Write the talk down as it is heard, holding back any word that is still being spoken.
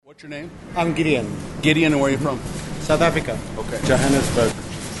What's your name? I'm Gideon. Gideon, and where are you from? South Africa. Okay. Johannesburg.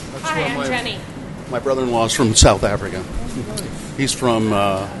 Hi, I'm Jenny. My brother-in-law is from South Africa. He's from,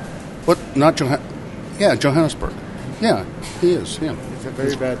 Johannesburg. Yeah, he is, yeah. It's a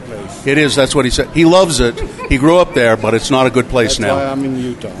very bad place. It is, that's what he said. He loves it. He grew up there, but it's not a good place now. That's why I'm in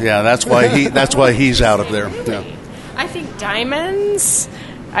Utah. Yeah, that's why he's out of there. Yeah. I think diamonds.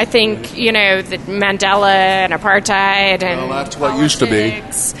 I think, the Mandela and apartheid and well, that's what used to be.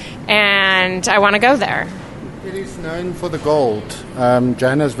 And I want to go there. It is known for the gold.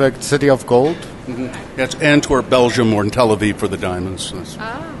 Johannesburg, city of gold. Mm-hmm. It's Antwerp, Belgium, or in Tel Aviv for the diamonds.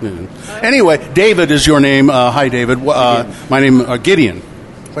 Yeah. Anyway, David is your name. Hi, David. My name is Gideon.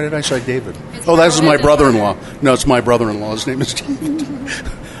 Why did I say David? That is my brother-in-law. No, it's my brother-in-law. His name is David.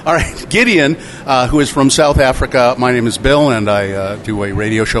 All right, Gideon, who is from South Africa. My name is Bill, and I do a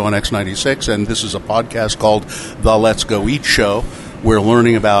radio show on X96, and this is a podcast called The Let's Go Eat Show. We're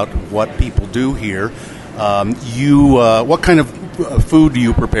learning about what people do here. What kind of food do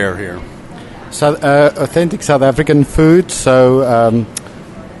you prepare here? Authentic South African food. So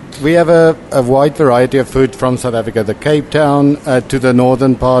we have a wide variety of food from South Africa, the Cape Town to the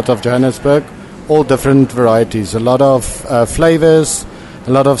northern part of Johannesburg, all different varieties. A lot of flavors, a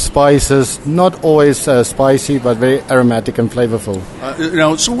lot of spices, not always spicy, but very aromatic and flavorful.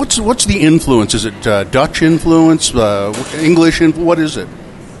 So what's the influence? Is it Dutch influence, English influence? What is it?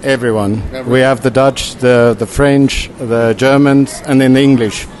 Everyone. We have the Dutch, the French, the Germans, and then the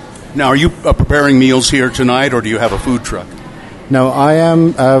English. Now, are you preparing meals here tonight, or do you have a food truck? No, I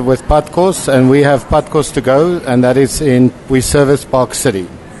am with Patkos, and we have Patkos to go, and that is we service Park City.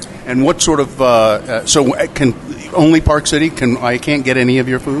 And what sort of, can only Park City? I can't get any of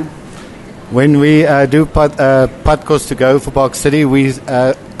your food? When we do Patkos to go for Park City, we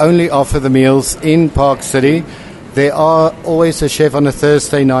only offer the meals in Park City. There are always a chef on a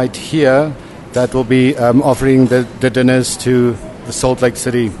Thursday night here that will be offering the dinners to the Salt Lake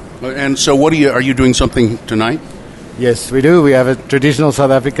City. And so are you doing something tonight? Yes, we do. We have a traditional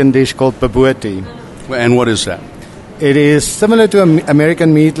South African dish called baboti. And what is that? It is similar to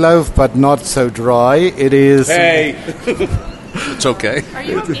American meatloaf, but not so dry. It is... Hey! It's okay. Are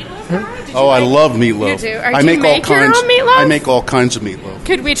you a meatloaf guy? I love meatloaf. You do? Do you make your own meatloaf? I make all kinds of meatloaf.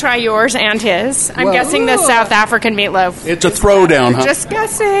 Could we try yours and his? I'm guessing the South African meatloaf. It's a throwdown, huh? Just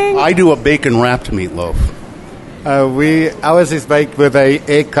guessing. I do a bacon-wrapped meatloaf. Ours is baked with a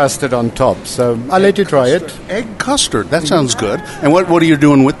egg custard on top, so I'll let you try it. Egg custard, that sounds good. And what are you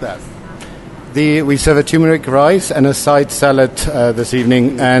doing with that? We serve a turmeric rice and a side salad this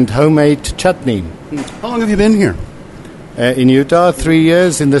evening, and homemade chutney. How long have you been here? In Utah, 3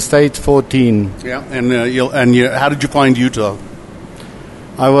 years. In the States, 14. Yeah, and how did you find Utah?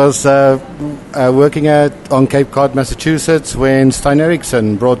 I was working on Cape Cod, Massachusetts, when Stein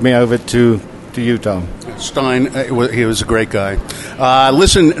Erikson brought me over to Utah. Stein, he was a great guy.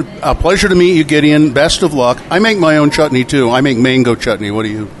 Listen, a pleasure to meet you, Gideon. Best of luck. I make my own chutney, too. I make mango chutney. What do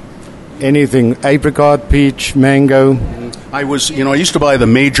you? Anything. Apricot, peach, mango. I used to buy the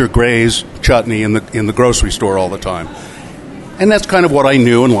Major Gray's chutney in the grocery store all the time. And that's kind of what I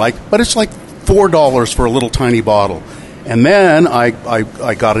knew and liked. But it's like $4 for a little tiny bottle. And then I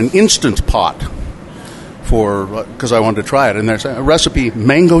got an Instant Pot because I wanted to try it. And there's a recipe,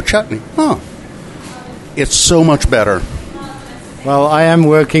 mango chutney. Huh. It's so much better. Well, I am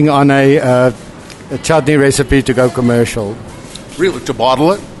working on a chutney recipe to go commercial. Really? To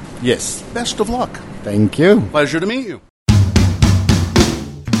bottle it? Yes. Best of luck. Thank you. Pleasure to meet you.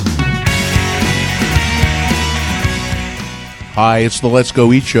 Hi, it's the Let's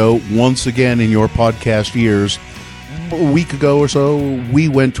Go Eat Show once again in your podcast ears. A week ago or so, we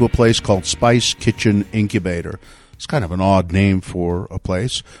went to a place called Spice Kitchen Incubator. It's kind of an odd name for a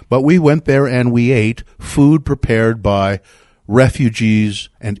place, but we went there and we ate food prepared by refugees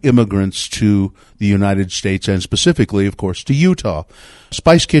and immigrants to the United States and specifically, of course, to Utah.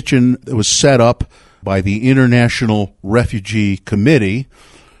 Spice Kitchen was set up by the International Refugee Committee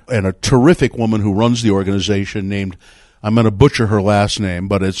and a terrific woman who runs the organization named, I'm going to butcher her last name,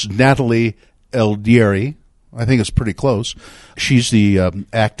 but it's Natalie Eldieri. I think it's pretty close. She's the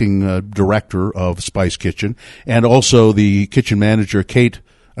acting director of Spice Kitchen, and also the kitchen manager, Kate,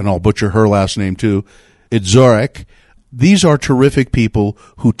 and I'll butcher her last name too, Idzorek. These are terrific people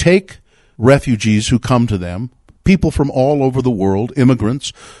who take refugees who come to them, people from all over the world,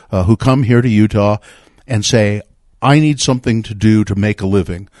 immigrants who come here to Utah and say, I need something to do to make a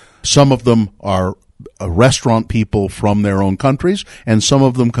living. Some of them are restaurant people from their own countries, and some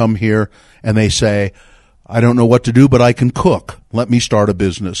of them come here and they say, I don't know what to do, but I can cook. Let me start a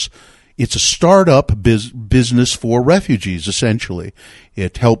business. It's a startup business for refugees, essentially.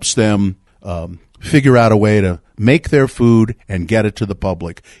 It helps them figure out a way to make their food and get it to the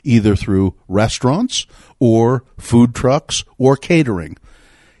public, either through restaurants or food trucks or catering.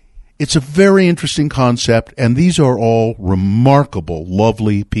 It's a very interesting concept, and these are all remarkable,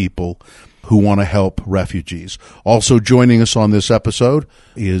 lovely people who want to help refugees. Also joining us on this episode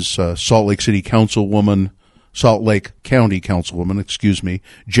is Salt Lake County Councilwoman,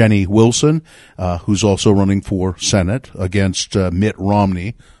 Jenny Wilson, who's also running for Senate against Mitt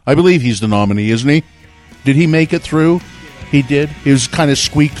Romney. I believe he's the nominee, isn't he? Did he make it through? He did. He was kind of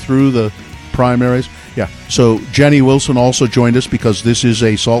squeaked through the primaries. Yeah. So Jenny Wilson also joined us because this is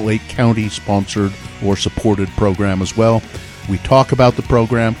a Salt Lake County sponsored or supported program as well. We talk about the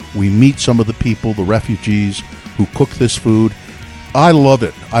program. We meet some of the people, the refugees who cook this food. I love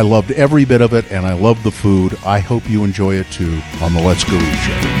it. I loved every bit of it, and I love the food. I hope you enjoy it too on the Let's Go Eat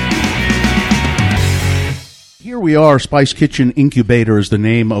Show. Here we are. Spice Kitchen Incubator is the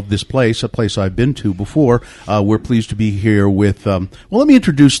name of this place, a place I've been to before. We're pleased to be here with, let me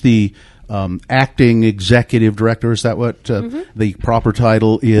introduce the acting executive director. Is that what the proper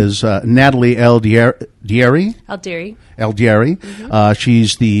title is? Natalie Aldieri.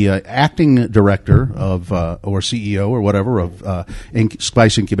 She's the acting director of, or CEO or whatever, of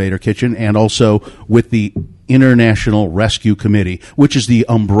Spice Incubator Kitchen, and also with the International Rescue Committee, which is the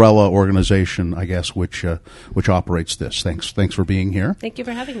umbrella organization, I guess, which operates this. Thanks for being here. Thank you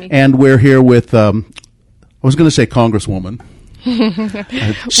for having me. And we're here with, I was going to say Congresswoman.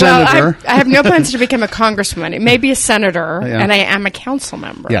 Senator. Well, I have no plans to become a congresswoman. Maybe a senator, and I am a council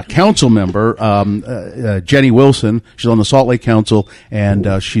member. Yeah, council member. Jenny Wilson. She's on the Salt Lake Council,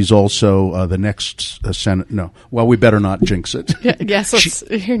 and she's also the next Senate. No, well, we better not jinx it. Yes,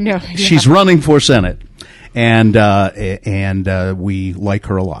 she's running for Senate, and we like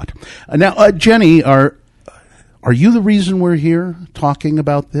her a lot. Now, Jenny, are you the reason we're here talking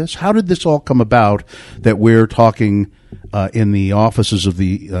about this? How did this all come about that we're talking in the offices of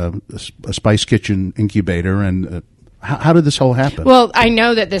the Spice Kitchen Incubator, and how did this all happen? Well, I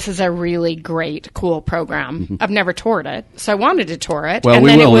know that this is a really great, cool program. Mm-hmm. I've never toured it, so I wanted to tour it. Well, and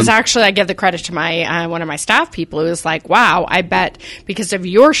then it was actually, I give the credit to my one of my staff people who was like, wow, I bet because of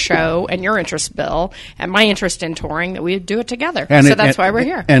your show and your interest, Bill, and my interest in touring, that we'd do it together. And so that's why we're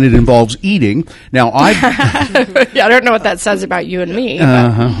here. And it involves eating. Now, I don't know what that says about you and me.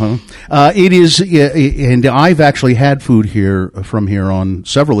 It is, and I've actually had food from here on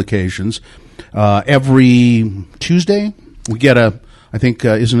several occasions. Every Tuesday we get I think,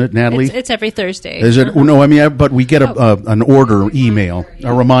 isn't it, Natalie? It's every Thursday. Is it? No, I mean, but we get an order email,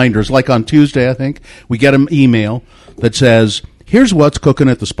 a reminders. Like on Tuesday, I think, we get an email that says, here's what's cooking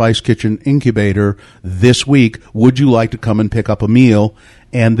at the Spice Kitchen Incubator this week. Would you like to come and pick up a meal?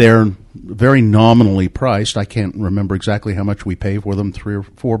 And they're very nominally priced. I can't remember exactly how much we pay for them, $3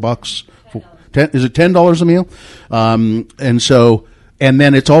 or $4. Is it $10 a meal? And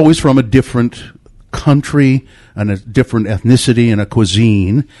then it's always from a different country and a different ethnicity and a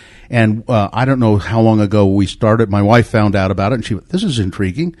cuisine. And I don't know how long ago we started. My wife found out about it, and she went, this is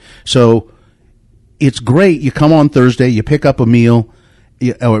intriguing. So it's great. You come on Thursday, you pick up a meal,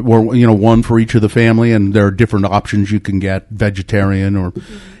 or one for each of the family, and there are different options you can get, vegetarian or,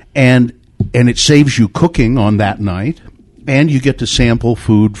 and it saves you cooking on that night, and you get to sample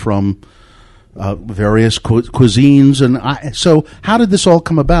food from various cuisines. And so how did this all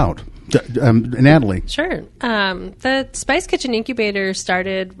come about? Natalie? Sure. The Spice Kitchen Incubator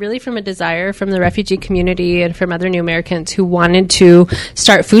started really from a desire from the refugee community and from other new Americans who wanted to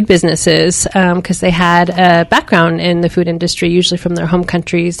start food businesses because they had a background in the food industry, usually from their home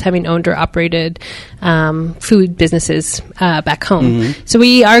countries, having owned or operated food businesses back home. Mm-hmm.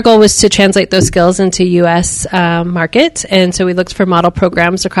 So our goal was to translate those skills into U.S. market, and so we looked for model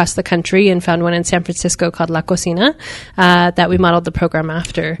programs across the country and found one in San Francisco called La Cocina that we modeled the program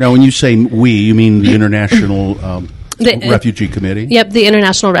after. Now, when you say we, you mean the International Refugee Committee? Yep, the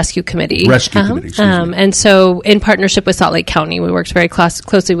International Rescue Committee. Committee, excuse me. And so in partnership with Salt Lake County, we worked very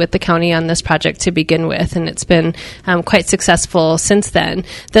closely with the county on this project to begin with, and it's been quite successful since then.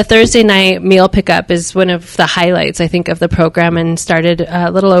 The Thursday night meal pickup is one of the highlights, I think, of the program, and started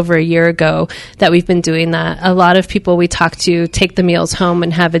a little over a year ago that we've been doing that. A lot of people we talk to take the meals home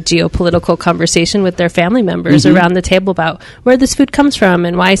and have a geopolitical conversation with their family members around the table about where this food comes from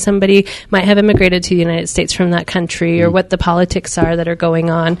and why somebody might have immigrated to the United States from that country, or what the politics are that are going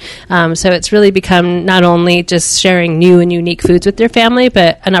on. So it's really become not only just sharing new and unique foods with your family,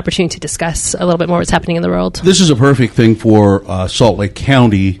 but an opportunity to discuss a little bit more what's happening in the world. This is a perfect thing for Salt Lake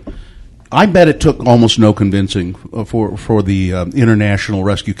County I bet it took almost no convincing for the International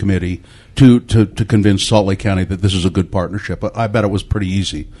Rescue Committee to convince Salt Lake County that this is a good partnership. I bet it was pretty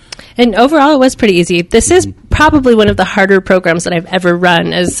easy. And overall, it was pretty easy. This is probably one of the harder programs that I've ever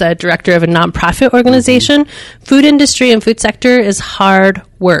run as a director of a nonprofit organization. Food industry and food sector is hard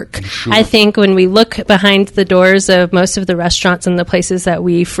work. Sure. I think when we look behind the doors of most of the restaurants and the places that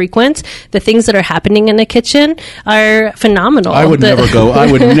we frequent, the things that are happening in the kitchen are phenomenal. I would never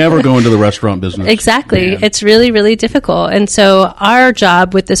go into the restaurant business. Exactly. Man. It's really, really difficult. And so our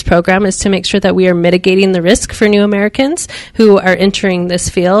job with this program is to make sure that we are mitigating the risk for new Americans who are entering this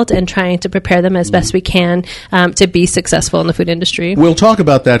field and trying to prepare them as best we can to be successful in the food industry. We'll talk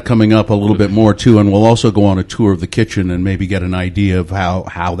about that coming up a little bit more, too, and we'll also go on a tour of the kitchen and maybe get an idea of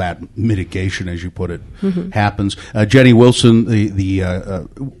how that mitigation, as you put it, happens. Jenny Wilson,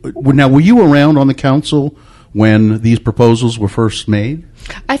 now, were you around on the council when these proposals were first made?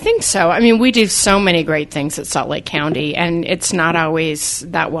 I think so. I mean, we do so many great things at Salt Lake County, and it's not always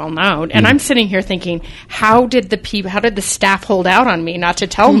that well known. And I'm sitting here thinking, how did the staff hold out on me not to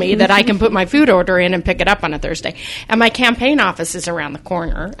tell me that I can put my food order in and pick it up on a Thursday? And my campaign office is around the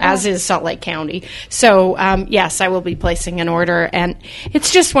corner, as is Salt Lake County. So, yes, I will be placing an order. And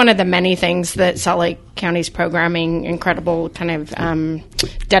it's just one of the many things that Salt Lake County's programming, incredible kind of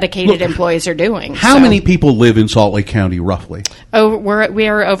dedicated employees are doing. How many people live in Salt Lake County, roughly? Oh, we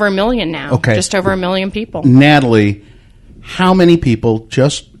are over 1 million now. Okay. Just over 1 million people. Natalie, how many people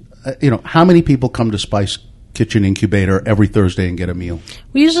how many people come to Spice Kitchen Incubator every Thursday and get a meal?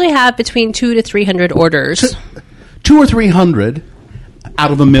 We usually have between 200 to 300 orders. 200 or 300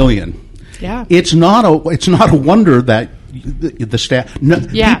 out of 1 million. Yeah. It's not a wonder that the staff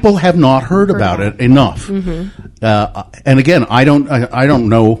people have not heard about it enough. And again, I don't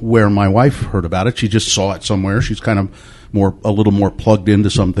know where my wife heard about it. She just saw it somewhere. She's kind of a little more plugged into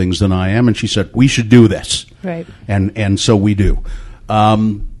some things than I am, and she said we should do this. Right. And so we do. Now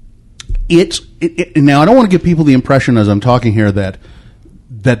I don't want to give people the impression as I'm talking here that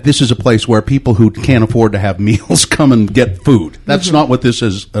this is a place where people who can't afford to have meals come and get food. That's not what this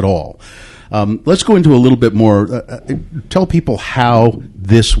is at all. Let's go into a little bit more. Tell people how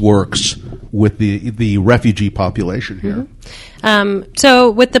this works with the refugee population here. So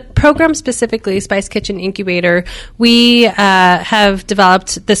with the program specifically, Spice Kitchen Incubator, we have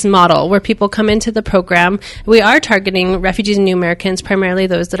developed this model where people come into the program. We are targeting refugees and new Americans, primarily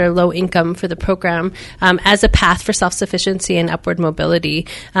those that are low income for the program, as a path for self-sufficiency and upward mobility.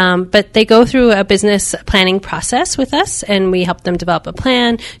 But they go through a business planning process with us, and we help them develop a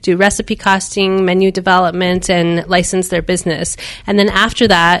plan, do recipe costing, menu development, and license their business. And then after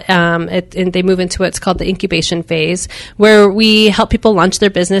that, they move into what's called the incubation phase, where we help people launch their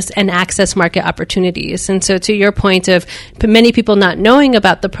business and access market opportunities. And so to your point of many people not knowing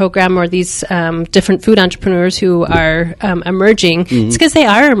about the program or these different food entrepreneurs who are emerging, it's because they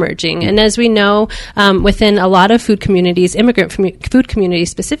are emerging. And as we know, within a lot of food communities, immigrant food communities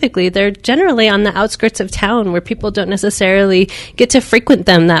specifically, they're generally on the outskirts of town where people don't necessarily get to frequent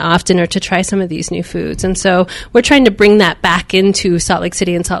them that often or to try some of these new foods. And so we're trying to bring that back into Salt Lake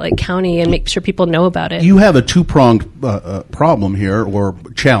City and Salt Lake County and make sure people know about it. You have a two-pronged problem here, or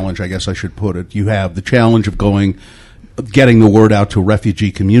challenge, I guess I should put it. You have the challenge of getting the word out to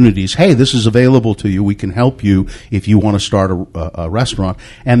refugee communities. Hey, this is available to you. We can help you if you want to start a restaurant.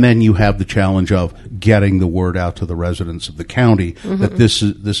 And then you have the challenge of getting the word out to the residents of the county that this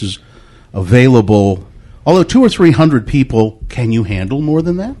is available. Although 200 or 300 people, can you handle more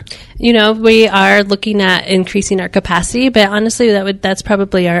than that? You know, we are looking at increasing our capacity, but honestly, that's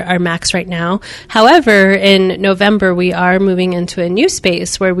probably our max right now. However, in November, we are moving into a new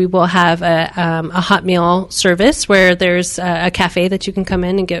space where we will have a hot meal service where there's a cafe that you can come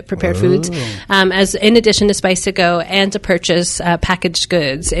in and get prepared foods, as in addition to Spice to Go and to purchase packaged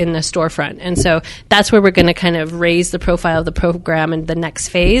goods in a storefront. And so that's where we're going to kind of raise the profile of the program in the next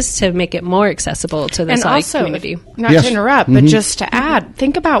phase to make it more accessible to the community. Not to interrupt, but just to add,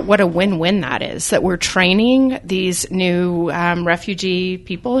 think about what a win-win that is, that we're training these new refugee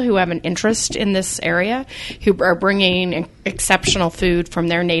people who have an interest in this area, who are bringing exceptional food from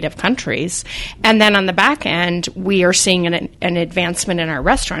their native countries. And then on the back end, we are seeing an advancement in our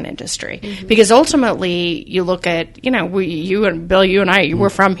restaurant industry. Because ultimately, you look at, you and Bill, you and I, we're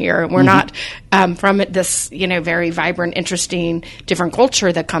from here. We're not from this, very vibrant, interesting, different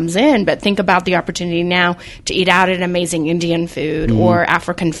culture that comes in. But think about the opportunity now to eat out at amazing Indian food or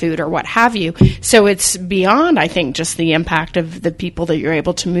African food or what have you. So it's beyond, I think, just the impact of the people that you're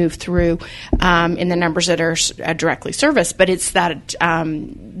able to move through in the numbers that are directly serviced, but it's that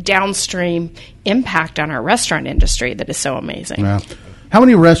downstream impact on our restaurant industry that is so amazing. Yeah. How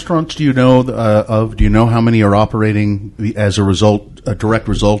many restaurants do you know of? Do you know how many are operating as a direct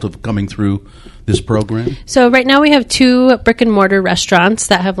result of coming through this program? So right now we have 2 brick and mortar restaurants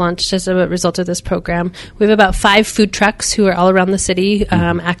that have launched as a result of this program. We have about 5 food trucks who are all around the city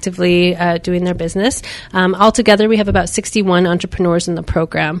actively doing their business. Altogether, we have about 61 entrepreneurs in the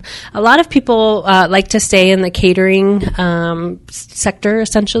program. A lot of people like to stay in the catering sector,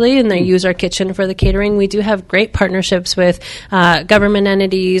 essentially, and they use our kitchen for the catering. We do have great partnerships with government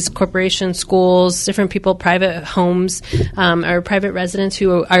entities, corporations, schools, different people, private homes, or private residents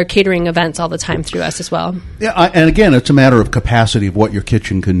who are catering events all the time through us as well. Yeah, and again, it's a matter of capacity of what your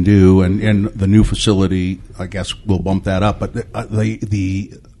kitchen can do, and the new facility, I guess, will bump that up. But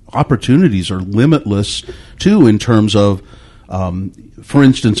the opportunities are limitless, too, in terms of, for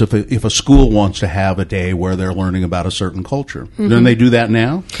instance, if a school wants to have a day where they're learning about a certain culture, then they do that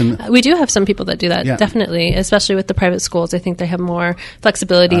now? We do have some people that do that, definitely, especially with the private schools. I think they have more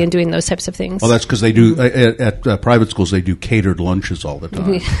flexibility in doing those types of things. Well, that's because they do, at private schools, they do catered lunches all the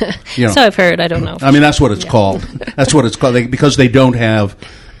time. So I've heard, I don't know. I mean, that's what it's called. That's what it's called. Because they don't have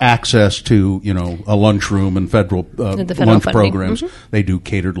access to, a lunchroom and federal lunch funding programs. They do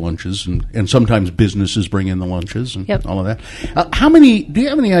catered lunches, and sometimes businesses bring in the lunches and all of that. Do you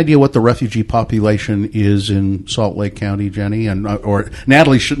have any idea what the refugee population is in Salt Lake County, Jenny? Or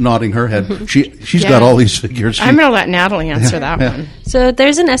Natalie's nodding her head. She's got all these figures. I'm going to let Natalie answer that one. So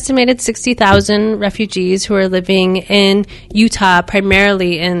there's an estimated 60,000 refugees who are living in Utah,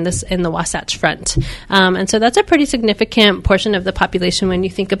 primarily in the Wasatch Front. And so that's a pretty significant portion of the population when you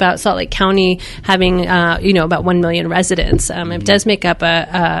think about Salt Lake County having, about 1 million residents. It does make up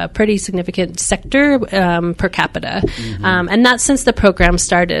a pretty significant sector per capita. And that's since the program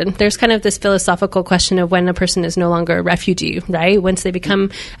started. There's kind of this philosophical question of when a person is no longer a refugee, right? Once they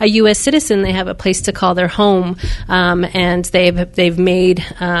become a U.S. citizen, they have a place to call their home, and they've made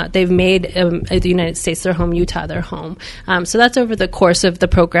the United States their home, Utah their home. So that's over the course of the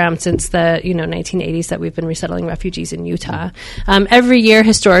program since the 1980s that we've been resettling refugees in Utah. Every year,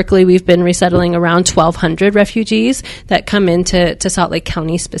 historically, we've been resettling around 1,200 refugees that come into Salt Lake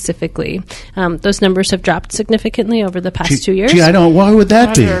County specifically. Those numbers have dropped significantly over the past 2 years. Why would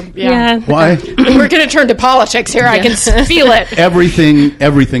that be? Yeah. Why? We're going to turn to politics here. I can feel it.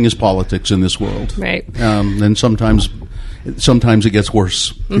 Everything is politics in this world. Right. And sometimes it gets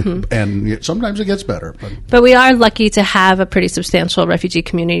worse, and sometimes it gets better. But we are lucky to have a pretty substantial refugee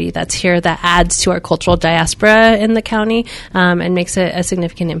community that's here that adds to our cultural diaspora in the county and makes a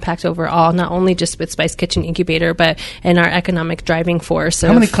significant impact overall, not only just with Spice Kitchen Incubator, but in our economic driving force.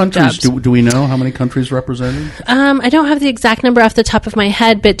 How many countries do we know? How many countries represented? I don't have the exact number off the top of my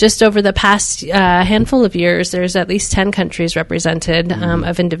head, but just over the past handful of years, there's at least 10 countries represented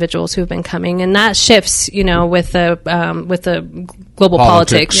of individuals who've been coming, and that shifts, with the global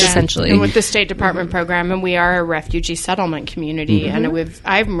politics essentially. And with the State Department program, and we are a refugee settlement community, and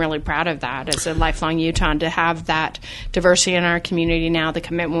I'm really proud of that as a lifelong Utahn to have that diversity in our community now, the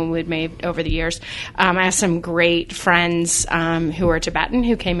commitment we've made over the years. I have some great friends who are Tibetan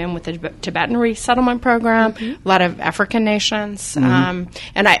who came in with the Tibetan resettlement program, a lot of African nations, and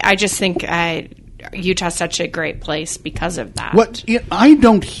I just think Utah's such a great place because of that. What I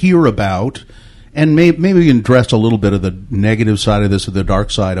don't hear about, and maybe we can address a little bit of the negative side of this, or the dark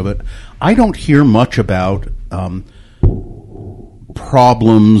side of it. I don't hear much about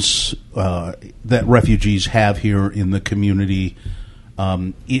problems that refugees have here in the community.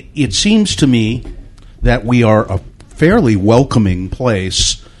 It seems to me that we are a fairly welcoming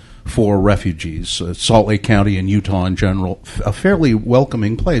place for refugees, Salt Lake County and Utah in general, a fairly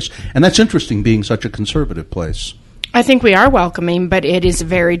welcoming place. And that's interesting, being such a conservative place. I think we are welcoming, but it is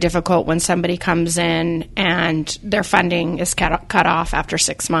very difficult when somebody comes in and their funding is cut off after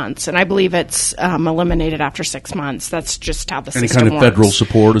 6 months. And I believe it's eliminated after 6 months. That's just how the system works. Any kind of federal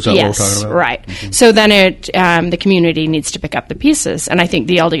support, is that what we're talking about? Right. Mm-hmm. So then the community needs to pick up the pieces. And I think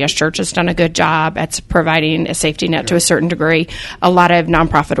the LDS Church has done a good job at providing a safety net to a certain degree. A lot of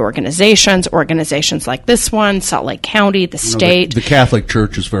nonprofit organizations like this one, Salt Lake County, the state. The Catholic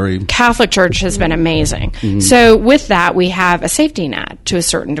Church is Catholic Church has been amazing. Mm-hmm. So with that, we have a safety net to a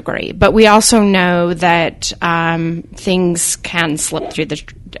certain degree, but we also know that things can slip through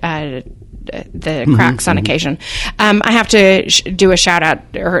the the cracks on occasion. I have to do a shout out,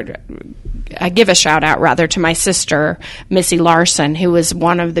 or give a shout out rather, to my sister, Missy Larson, who is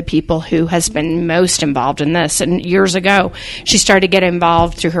one of the people who has been most involved in this. And years ago, she started to get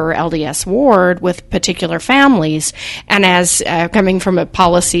involved through her LDS ward with particular families. And as coming from a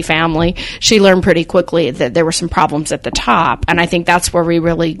policy family, she learned pretty quickly that there were some problems at the top. And I think that's where we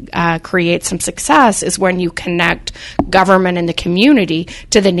really create some success, is when you connect government and the community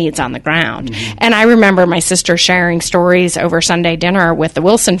to the needs on the ground. And I remember my sister sharing stories over Sunday dinner with the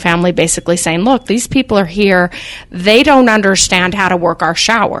Wilson family, basically saying, look, these people are here. They don't understand how to work our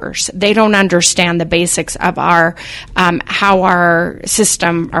showers. They don't understand the basics of our how our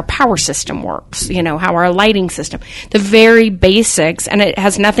system, our power system works, how our lighting system, the very basics. And it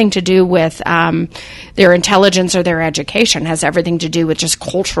has nothing to do with their intelligence or their education. It has everything to do with just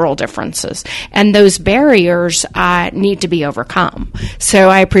cultural differences. And those barriers need to be overcome. So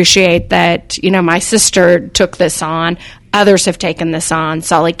I appreciate that, my sister took this on. Others have taken this on.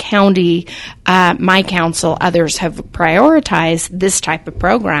 Salt Lake County, my council, others have prioritized this type of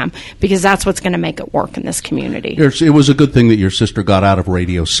program because that's what's going to make it work in this community. It was a good thing that your sister got out of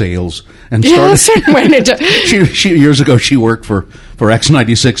radio sales and started. She years ago, she worked for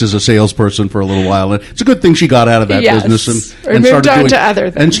X96 as a salesperson for a little while. And it's a good thing she got out of that business and moved on to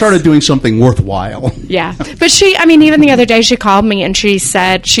other things. And started doing something worthwhile. Yeah. But even the other day, she called me and she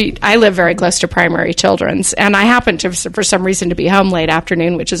said, I live very close to Primary Children's, and I happen to, for some reason, to be home late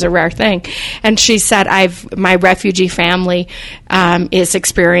afternoon, which is a rare thing. And she said, my refugee family is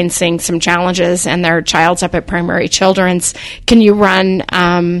experiencing some challenges, and their child's up at Primary Children's. Can you run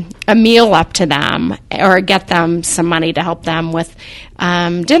a meal up to them or get them some money to help them with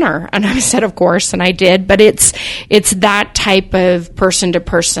dinner? And I said, of course, and I did. But it's that type of person to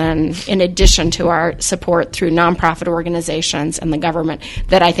person, in addition to our support through nonprofit organizations and the government,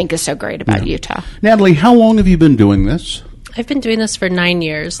 that I think is so great about Utah. Natalie, how long have you been doing this? I've been doing this for 9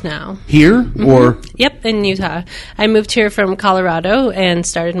 years now. Here or? Yep, in Utah. I moved here from Colorado and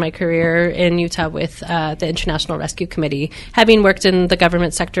started my career in Utah with the International Rescue Committee, having worked in the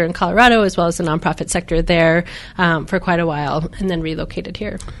government sector in Colorado as well as the nonprofit sector there for quite a while, and then relocated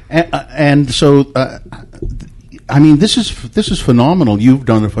here. And so, this is phenomenal. You've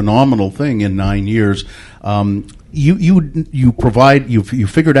done a phenomenal thing in 9 years. You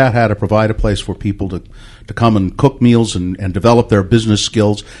figured out how to provide a place for people to come and cook meals and develop their business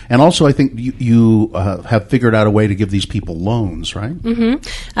skills, and also I think you have figured out a way to give these people loans, right?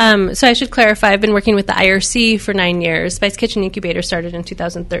 So I should clarify, I've been working with the IRC for 9 years. Spice Kitchen Incubator started in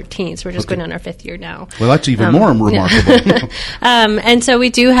 2013, so we're just going on our 5th year now. Well, that's even more remarkable. And so we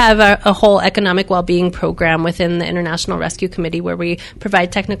do have a whole economic well-being program within the International Rescue Committee where we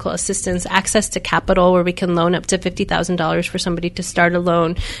provide technical assistance, access to capital where we can loan up to $50,000 for somebody to start a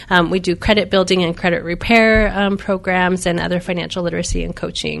loan. We do credit building and credit repair programs and other financial literacy and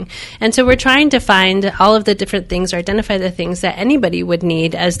coaching. And so we're trying to find all of the different things, or identify the things that anybody would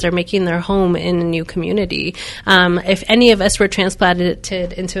need as they're making their home in a new community. If any of us were transplanted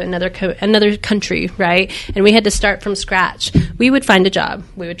into another country, right, and we had to start from scratch, we would find a job.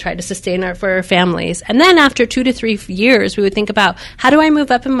 We would try to sustain for our families. And then after 2 to 3 years, we would think about, how do I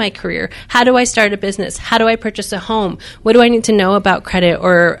move up in my career? How do I start a business? How do I purchase a home? What do I need to know about credit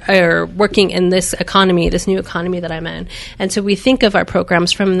or working in this economy, this new economy that I'm in? And so we think of our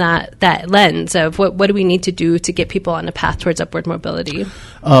programs from that lens of what do we need to do to get people on a path towards upward mobility.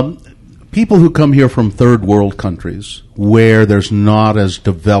 People who come here from third world countries where there's not as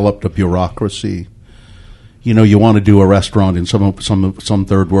developed a bureaucracy, you want to do a restaurant in some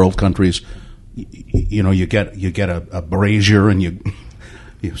third world countries, you get a brazier and you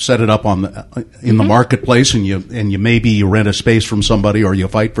set it up in the marketplace, and you maybe rent a space from somebody, or you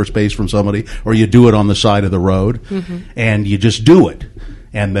fight for space from somebody, or you do it on the side of the road, and you just do it.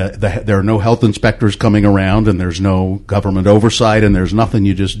 And there are no health inspectors coming around, and there's no government oversight, and there's nothing.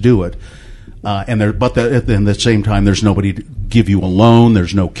 You just do it. But at the same time, there's nobody to give you a loan.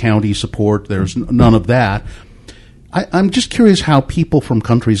 There's no county support. There's none of that. I'm just curious how people from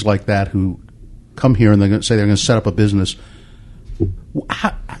countries like that who come here and they're going to say they're going to set up a business,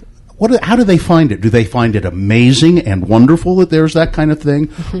 how do they find it? Do they find it amazing and wonderful that there's that kind of thing?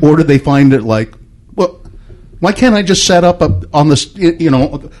 Or do they find it like, well, Why can't I just set up on this?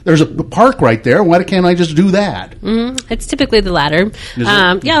 There's a park right there. Why can't I just do that? It's typically the latter.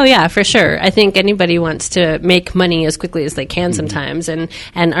 Yeah, for sure. I think anybody wants to make money as quickly as they can sometimes, and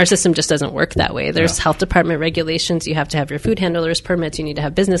our system just doesn't work that way. There's health department regulations. You have to have your food handlers permits. You need to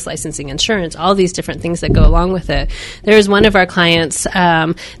have business licensing, insurance, all these different things that go along with it. There was one of our clients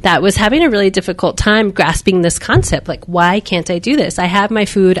that was having a really difficult time grasping this concept. Like, why can't I do this? I have my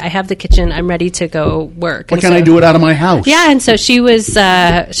food. I have the kitchen. I'm ready to go work. Why can't I do it out of my house? Yeah, and so she was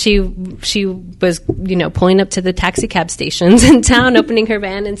she was pulling up to the taxi cab stations in town, opening her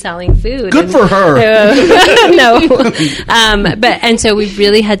van and selling food. Good for her. And so we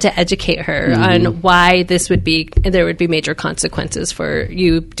really had to educate her on why there would be major consequences for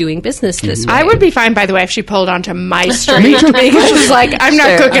you doing business this way. I would be fine, by the way, if she pulled onto my street because she's like, I'm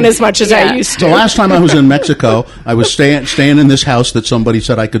not cooking as much as I used to. The last time I was in Mexico, I was staying in this house that somebody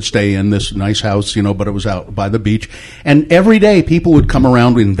said I could stay in, this nice house, but it was out by the beach. And every day people would come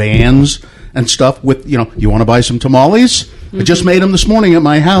around in vans and stuff with, you want to buy some tamales? I just made them this morning at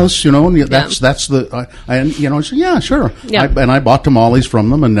my house, and that's the, I said, yeah, sure. Yeah. And I bought tamales from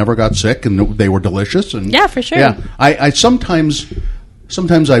them and never got sick, and they were delicious. And yeah, for sure. Yeah, I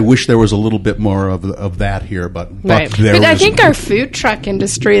sometimes I wish there was a little bit more of that here, but right. But I think our food truck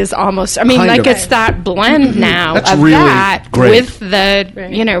industry is almost, it's that blend now That's of really that great. with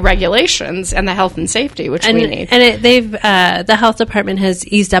the, regulations and the health and safety, which we need. And the health department has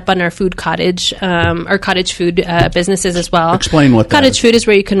eased up on our food cottage, or cottage food businesses as well. Explain what that cottage is. food is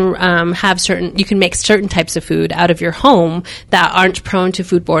where you can you can make certain types of food out of your home that aren't prone to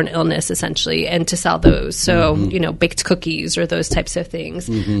foodborne illness, essentially, and to sell those. So, baked cookies or those types of things.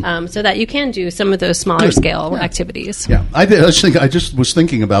 So that you can do some of those smaller scale activities. Yeah, I just was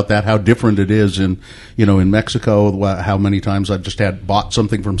thinking about that, how different it is in Mexico. How many times I've just bought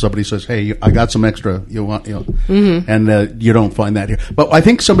something from somebody who says, "Hey, I got some extra. You want?" And you don't find that here. But I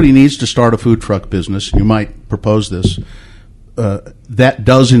think somebody needs to start a food truck business. You might propose this. That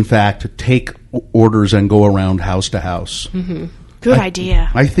does in fact take orders and go around house to house. Good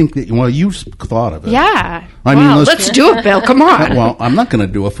idea. I think that, you thought of it. Yeah. Let's do it, Bill. Come on. Well, I'm not going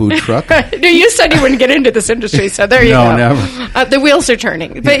to do a food truck. No, you said you wouldn't get into this industry, so there you go. No, never. The wheels are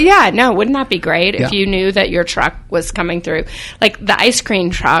turning. But wouldn't that be great if you knew that your truck was coming through? Like the ice cream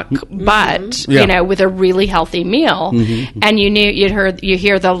truck, but, with a really healthy meal. And you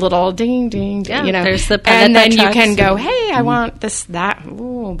hear the little ding, ding, there's the and then you can go, hey, I want this, that.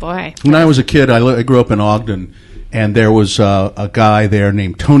 Oh, boy. When I was a kid, I grew up in Ogden. And there was a guy there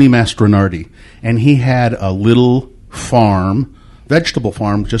named Tony Mastronardi, and he had a little farm, vegetable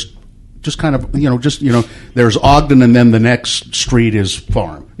farm, just kind of, there's Ogden, and then the next street is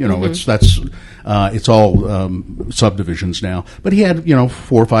farm. It's all subdivisions now. But he had 4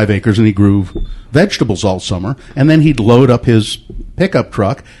 or 5 acres, and he grew vegetables all summer, and then he'd load up his pickup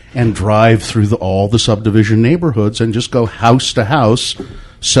truck and drive through all the subdivision neighborhoods and just go house to house,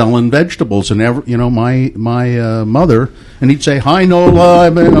 selling vegetables. And my mother, and he'd say, "Hi, Nola,"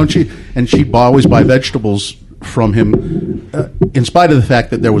 and she'd always buy vegetables from him, in spite of the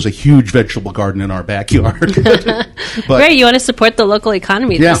fact that there was a huge vegetable garden in our backyard. But, right, you want to support the local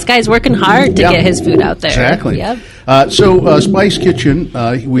economy. Yeah. This guy's working hard to get his food out there. Exactly. Yep. So Spice Kitchen,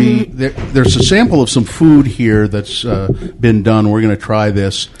 there's a sample of some food here that's been done. We're going to try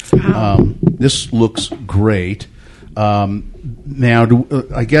this. This looks great. Now,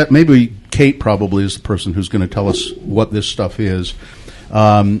 I get maybe Kate probably is the person who's going to tell us what this stuff is.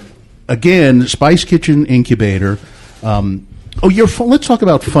 Again, Spice Kitchen Incubator. Let's talk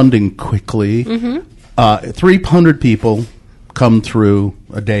about funding quickly. 300 people come through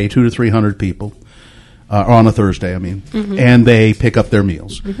a day, 200 to 300 people, on a Thursday, and they pick up their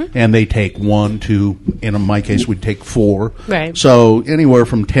meals. And they take 1, 2, in my case, we'd take 4. Right. So anywhere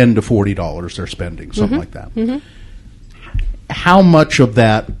from $10 to $40 they're spending, something like that. How much of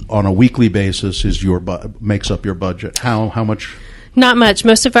that on a weekly basis is makes up your budget? How much? Not much.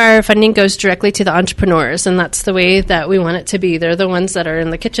 Most of our funding goes directly to the entrepreneurs, and that's the way that we want it to be. They're the ones that are in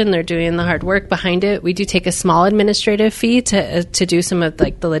the kitchen. They're doing the hard work behind it. We do take a small administrative fee to do some of the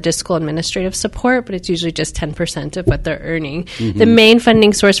logistical administrative support, but it's usually just 10% of what they're earning. The main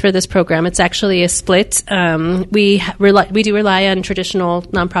funding source for this program, it's actually a split. We do rely on traditional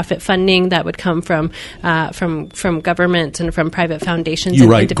nonprofit funding that would come from government and from private foundations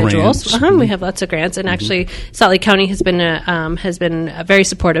and individuals. We have lots of grants, and actually, Salt Lake County has been been very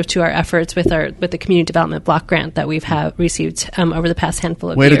supportive to our efforts with the community development block grant that we've received over the past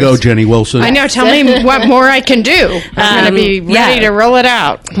handful of years. Way to go, Jenny Wilson. I know. Tell me what more I can do. I'm going to be ready to roll it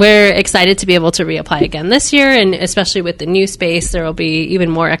out. We're excited to be able to reapply again this year, and especially with the new space, there will be even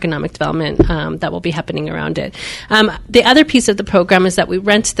more economic development that will be happening around it. The other piece of the program is that we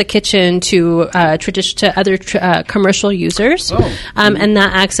rent the kitchen to other commercial users, and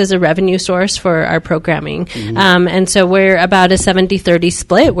that acts as a revenue source for our programming. And so we're about a 70-30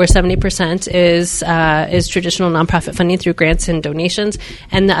 split, where 70% is traditional nonprofit funding through grants and donations,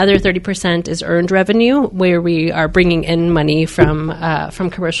 and the other 30% is earned revenue, where we are bringing in money from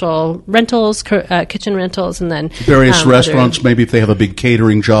commercial rentals, kitchen rentals, and then various restaurants. Maybe if they have a big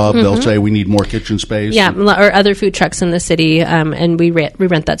catering job, they'll say we need more kitchen space. Yeah, or other food trucks in the city, and we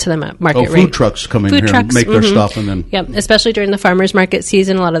rent that to them at market rate. Food trucks come in here and make their stuff, and then especially during the farmers market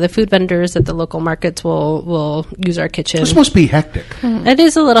season, a lot of the food vendors at the local markets will use our kitchen. This must be hectic. It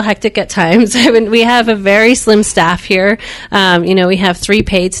is a little hectic at times. I mean, we have a very slim staff here. We have 3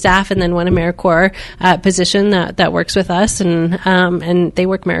 paid staff and then 1 AmeriCorps position that works with us, and they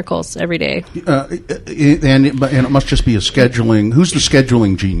work miracles every day. And it must just be a scheduling. Who's the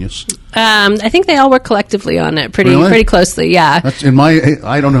scheduling genius? I think they all work collectively on it pretty closely. Yeah, that's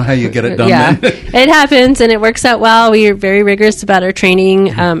I don't know how you get it done. Yeah, then. It happens and it works out well. We are very rigorous about our training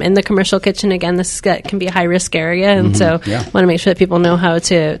in the commercial kitchen. Again, this can be a high risk area, and want to make sure that people know how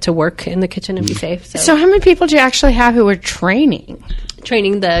to work in the kitchen and be safe. So how many people do you actually have who are training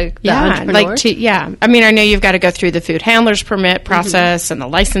the entrepreneurs? I mean, I know you've got to go through the food handlers permit process and the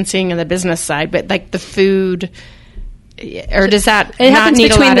licensing and the business side, but like the food, or does that it not happens need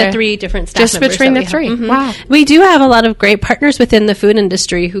between a lot the 3 different staff just members between that the 3? Mm-hmm. Wow, we do have a lot of great partners within the food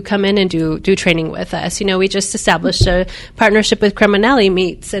industry who come in and do training with us. We just established a partnership with Cremonelli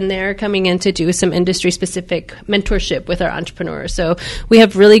Meats, and they're coming in to do some industry specific mentorship with our entrepreneurs. So we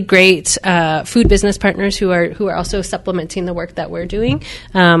have really great food business partners who are also supplementing the work that we're doing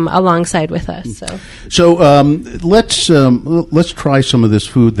alongside with us. So let's try some of this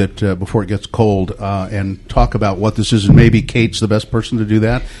food that before it gets cold and talk about what this is, and maybe Kate's the best person to do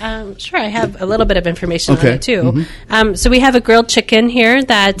that. Sure, I have a little bit of information on it too. So we have a grilled chicken here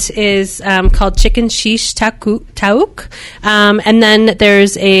that is called chicken shish taouk, and then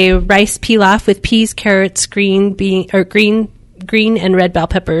there's a rice pilaf with peas, carrots, green and red bell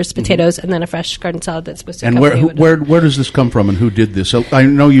peppers, potatoes, and then a fresh garden salad that's supposed to. And where does this come from, and who did this? So I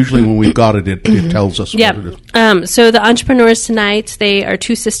know usually when we've got it tells us what it is. So the entrepreneurs tonight, they are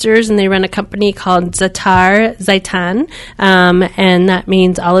 2 sisters, and they run a company called Zaitan, and that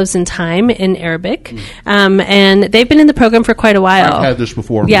means olives and thyme in Arabic. And they've been in the program for quite a while. I've had this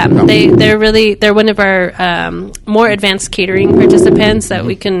before. Yeah, they're one of our more advanced catering participants that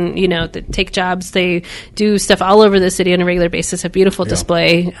we can that take jobs. They do stuff all over the city on a regular basis. A beautiful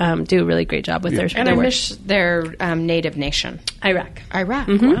display, do a really great job with their and I work. wish their native nation, Iraq.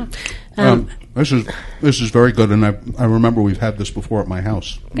 Wow. This is very good, and I remember we've had this before at my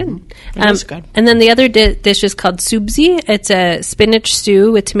house. Good. That's good. And then the other dish is called subzi. It's a spinach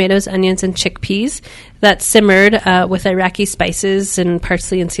stew with tomatoes, onions, and chickpeas that's simmered with Iraqi spices and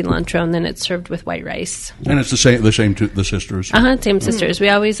parsley and cilantro, and then it's served with white rice. And it's the same to the sisters. Same sisters. We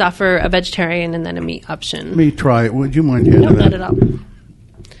always offer a vegetarian and then a meat option. Let me try it. Would you mind handing that? No, not at all.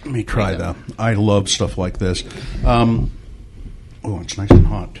 Let me try that. I love stuff like this. It's nice and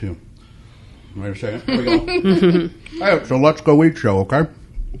hot, too. Wait a second. Here we go. All right, so let's go eat show, okay?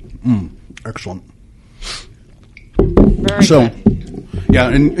 Excellent. Very good. Yeah,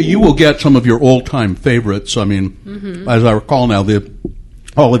 and you will get some of your old-time favorites. I mean, as I recall now,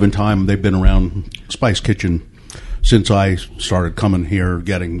 Olive and Thyme, they've been around Spice Kitchen since I started coming here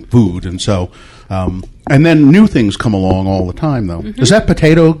getting food. And so, and then new things come along all the time, though. Is that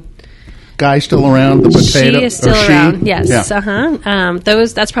potato guy still around? The potato? She is still around, yes. Yeah.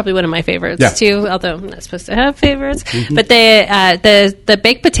 That's probably one of my favorites, too, although I'm not supposed to have favorites. But the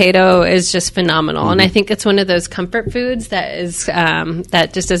baked potato is just phenomenal, and I think it's one of those comfort foods that is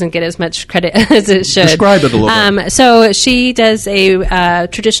that just doesn't get as much credit as it should. Describe it a little bit. So she does a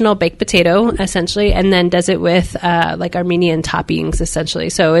traditional baked potato, essentially, and then does it with like Armenian toppings,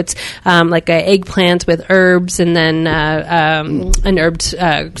 essentially. So it's like an eggplant with herbs, and then an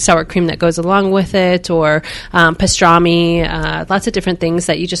herbed sour cream that goes along with it, or pastrami, lots of different things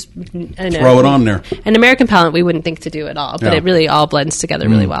that you just throw it on there. An American palate we wouldn't think to do at all, but it really all blends together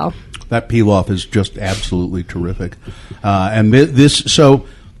really well. That pilaf is just absolutely terrific. And this, so,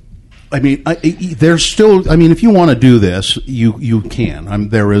 I mean, there's still, I mean, if you want to do this, you can.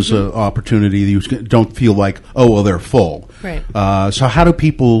 There is an opportunity. You don't feel like, oh, well, they're full. Right. So how do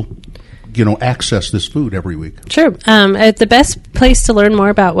people access this food every week? Sure. The best place to learn more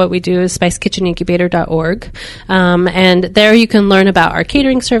about what we do is spicekitchenincubator.org. And there you can learn about our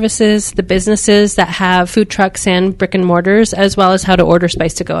catering services, the businesses that have food trucks and brick and mortars, as well as how to order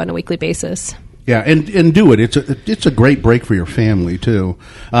Spice to Go on a weekly basis. Yeah, and do it. It's a great break for your family, too.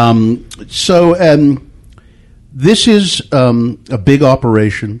 This is a big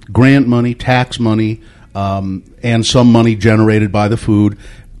operation, grant money, tax money, and some money generated by the food.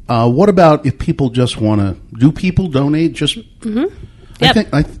 What about if people just want to? Do people donate? Just Yep.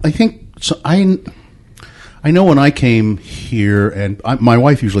 I think so. I know when I came here, and my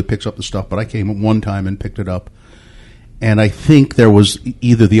wife usually picks up the stuff, but I came one time and picked it up, and I think there was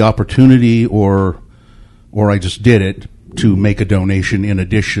either the opportunity or I just did it to make a donation in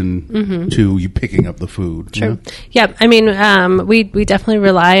addition to you picking up the food. Sure. Yeah. I mean, we definitely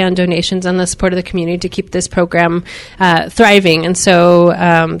rely on donations and the support of the community to keep this program thriving. And so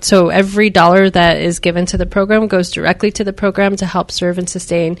every dollar that is given to the program goes directly to the program to help serve and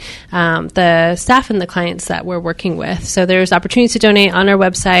sustain the staff and the clients that we're working with. So there's opportunities to donate on our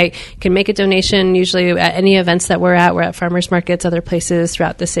website. You can make a donation usually at any events that we're at. We're at farmers markets, other places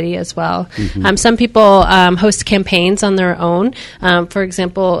throughout the city as well. Some people host campaigns on their own. For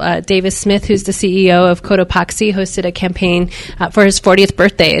example, Davis Smith, who's the CEO of Cotopaxi, hosted a campaign for his 40th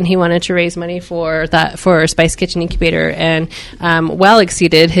birthday, and he wanted to raise money for Spice Kitchen Incubator, and well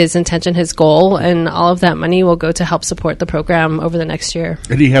exceeded his intention, his goal, and all of that money will go to help support the program over the next year.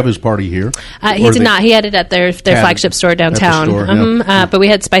 Did he have his party here? He did not. He had it at their flagship store downtown. At the store, but we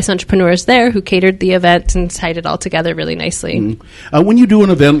had Spice entrepreneurs there who catered the event and tied it all together really nicely. When you do an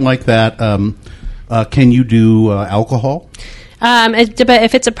event like that, can you do alcohol? But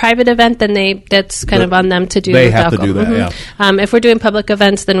if it's a private event, then that's kind of on them to do. They have alcohol. to do that, yeah. If we're doing public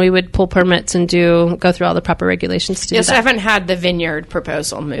events, then we would pull permits and go through all the proper regulations to do that. Yes, I haven't had the vineyard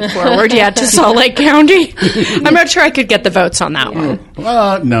proposal move forward yet to Salt Lake County. I'm not sure I could get the votes on that one.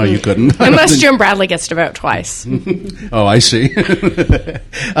 No, you couldn't. Unless Jim Bradley gets to vote twice. Oh, I see.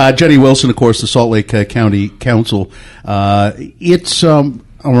 Jenny Wilson, of course, the Salt Lake County Council. It's a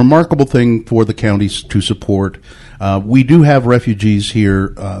remarkable thing for the counties to support. We do have refugees here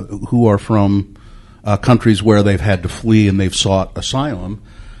who are from countries where they've had to flee and they've sought asylum.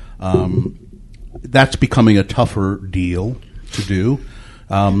 That's becoming a tougher deal to do.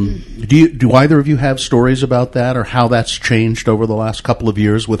 Do either of you have stories about that or how that's changed over the last couple of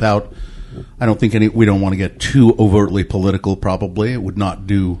years without, I don't think we don't want to get too overtly political probably. It would not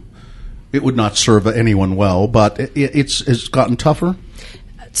serve anyone well, but it's gotten tougher.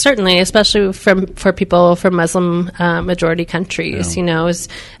 Certainly, especially for people from Muslim majority countries. Yeah.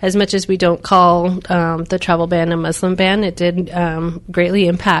 As much as we don't call the travel ban a Muslim ban, it did greatly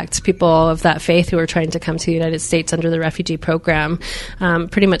impact people of that faith who are trying to come to the United States under the refugee program.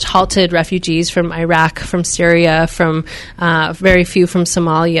 Pretty much halted refugees from Iraq, from Syria, from very few from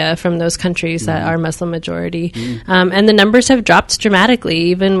Somalia, from those countries that are Muslim majority. And the numbers have dropped dramatically,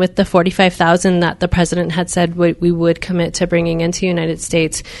 even with the 45,000 that the president had said we would commit to bringing into the United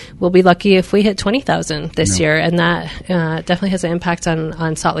States. We'll be lucky if we hit 20,000 this year, and that definitely has an impact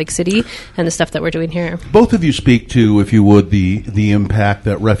on Salt Lake City and the stuff that we're doing here. Both of you speak to, if you would, the impact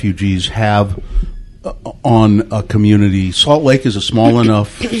that refugees have on a community. Salt Lake is a small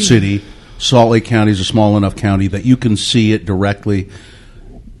enough city. Salt Lake County is a small enough county that you can see it directly.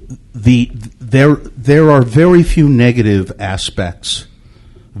 There are very few negative aspects.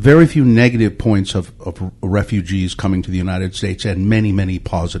 Very few negative points of refugees coming to the United States, and many, many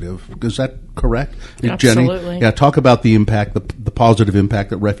positive. Is that correct, Absolutely. Jenny? Yeah, talk about the impact, the positive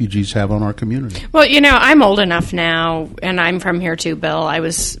impact that refugees have on our community. Well, I'm old enough now, and I'm from here too, Bill. I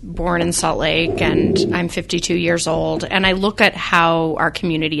was born in Salt Lake, and I'm 52 years old, and I look at how our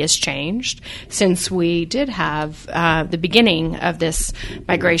community has changed since we did have the beginning of this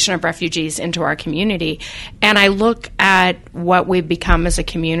migration of refugees into our community, and I look at what we've become as a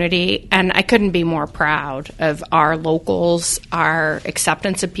community, and I couldn't be more proud of our locals, our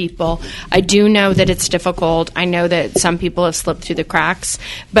acceptance of people. I do know that it's difficult. I know that some people have slipped through the cracks,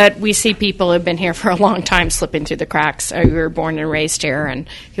 but we see people who have been here for a long time slipping through the cracks, who were born and raised here and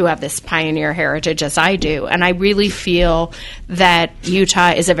who have this pioneer heritage as I do. And I really feel that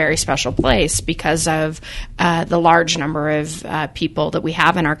Utah is a very special place because of the large number of people that we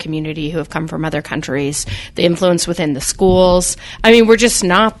have in our community who have come from other countries, the influence within the schools. I mean, we're just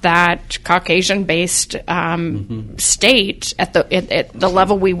not that Caucasian-based state at the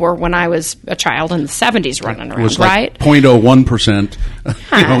level we were when I was a child in the 70s running around, it was right?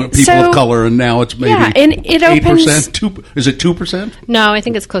 0.01%, people of color, and now it's maybe and it 8%. Is it 2%? No, I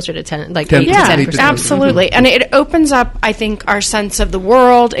think it's closer to 10, like 10%. 8 to Yeah, 10%. absolutely. And it opens up, I think, our sense of the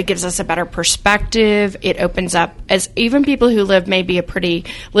world. It gives us a better perspective. It opens up, as even people who live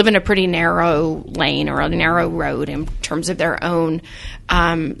in a pretty narrow lane or a narrow road in terms of their own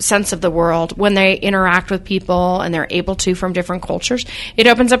sense of the world, when they interact with people and they're able to from different cultures, it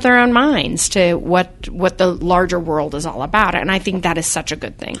opens up their own minds to what the larger world is all about. And I think that is such a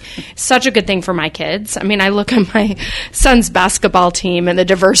good thing. Such a good thing for my kids. I mean, I look at my son's basketball team and the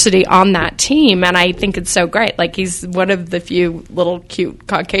diversity on that team, and I think it's so great. Like, he's one of the few little cute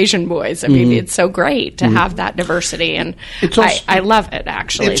Caucasian boys. I mean, it's so great to have that diversity, and I love it,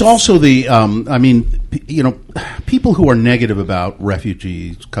 actually. It's also the, people who are negative about refugees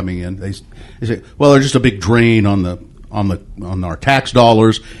coming in, they say, well, they're just a big drain on our tax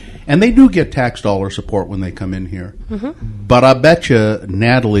dollars. And they do get tax dollar support when they come in here. Mm-hmm. But I bet you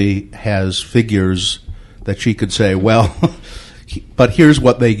Natalie has figures that she could say, well, but here's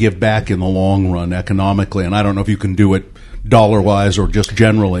what they give back in the long run economically. And I don't know if you can do it dollar-wise or just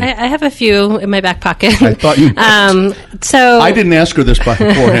generally. I have a few in my back pocket. I thought you I didn't ask her this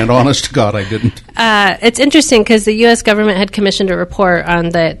beforehand. Honest to God, I didn't. It's interesting because the U.S. government had commissioned a report on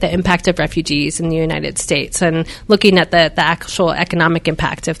the impact of refugees in the United States and looking at the actual economic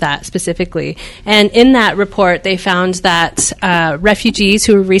impact of that specifically. And in that report, they found that refugees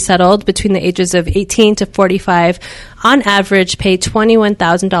who were resettled between the ages of 18 to 45 on average pay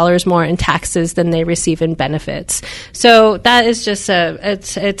 $21,000 more in taxes than they receive in benefits. So that is just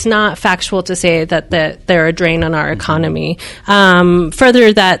it's not factual to say that they're a drain on our economy.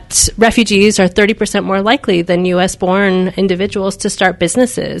 Further, that refugees are 30% more likely than U.S.-born individuals to start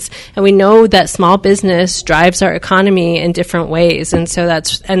businesses. And we know that small business drives our economy in different ways. And so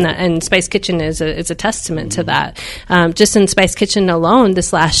and Spice Kitchen is a testament to that. Just in Spice Kitchen alone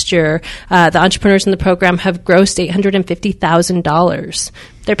this last year, the entrepreneurs in the program have grossed $850,000.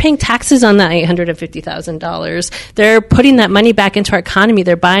 They're paying taxes on that $850,000. They're putting that money back into our economy.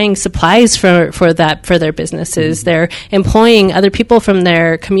 They're buying supplies for their businesses. They're employing other people from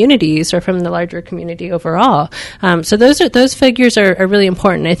their communities or from the larger community overall. So those figures are really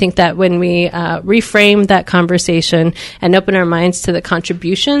important. I think that when we reframe that conversation and open our minds to the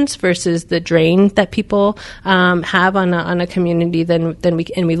contributions versus the drain that people have on a community, then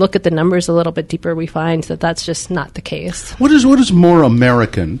we look at the numbers a little bit deeper, we find that that's just not the case. What is more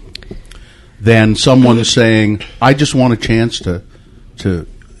American than someone saying, I just want a chance to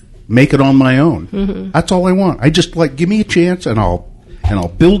make it on my own. Mm-hmm. That's all I want. I just give me a chance and I'll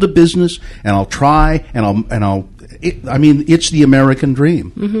build a business and I'll try and it's the American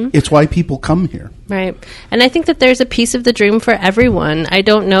dream. Mm-hmm. It's why people come here. Right. And I think that there's a piece of the dream for everyone. I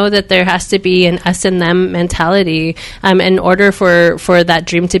don't know that there has to be an us and them mentality in order for that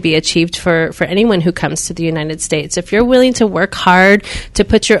dream to be achieved for anyone who comes to the United States. If you're willing to work hard to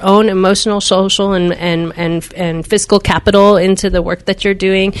put your own emotional, social, and fiscal capital into the work that you're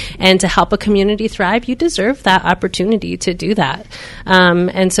doing and to help a community thrive, you deserve that opportunity to do that.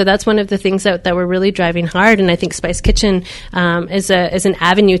 And so that's one of the things that we're really driving hard. And I think Spice Kitchen is an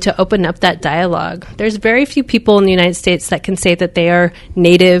avenue to open up that dialogue. There's very few people in the United States that can say that they are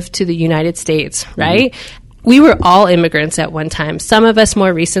native to the United States, right? Mm-hmm. We were all immigrants at one time, some of us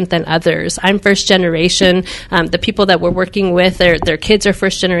more recent than others. I'm first generation. The people that we're working with, their kids are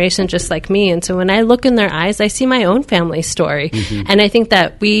first generation just like me. And so when I look in their eyes, I see my own family story. Mm-hmm. And I think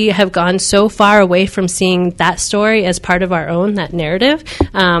that we have gone so far away from seeing that story as part of our own, that narrative,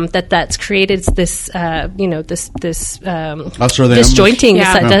 that's created this, disjointing, this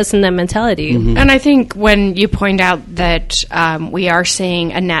us and them mentality. Mm-hmm. And I think when you point out that we are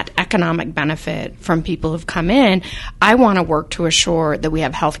seeing a net economic benefit from people who've come in, I want to work to assure that we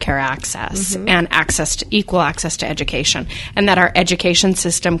have healthcare access mm-hmm. and equal access to education, and that our education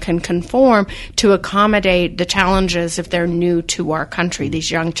system can conform to accommodate the challenges if they're new to our country, these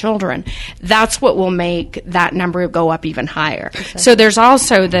young children. That's what will make that number go up even higher. Okay. So there's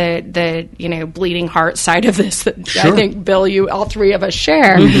also the bleeding heart side of this that sure. I think, Bill, all three of us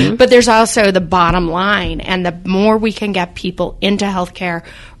share, mm-hmm. but there's also the bottom line, and the more we can get people into healthcare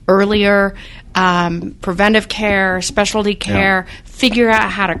earlier preventive care, specialty care, figure out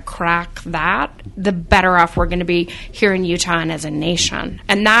how to crack that, the better off we're going to be here in Utah and as a nation.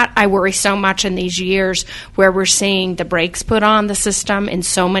 And that I worry so much in these years where we're seeing the brakes put on the system in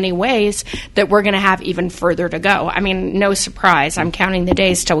so many ways that we're going to have even further to go. I mean, no surprise. I'm counting the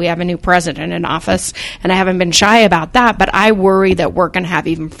days till we have a new president in office, and I haven't been shy about that, but I worry that we're going to have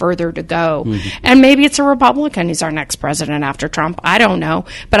even further to go. And maybe it's a Republican who's our next president after Trump. I don't know.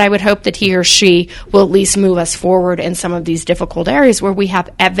 But I would hope that he or she will at least move us forward in some of these difficult areas where we have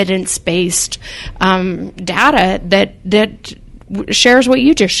evidence-based data that shares what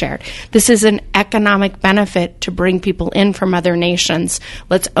you just shared. This is an economic benefit to bring people in from other nations.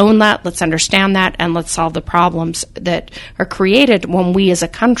 Let's own that, let's understand that, and let's solve the problems that are created when we as a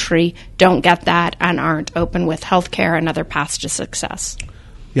country don't get that and aren't open with healthcare and other paths to success.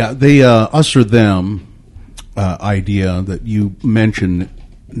 Yeah, the us or them idea that you mentioned,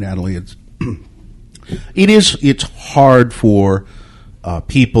 Natalie, it's hard for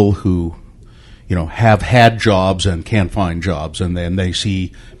people who, have had jobs and can't find jobs, and then they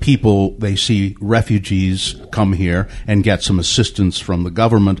see refugees come here and get some assistance from the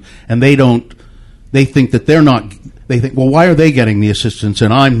government, and they think that they're not, they think, well, why are they getting the assistance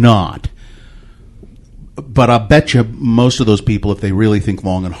and I'm not? But I bet you most of those people, if they really think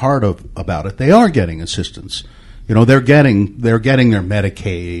long and hard about it, they are getting assistance. They're getting their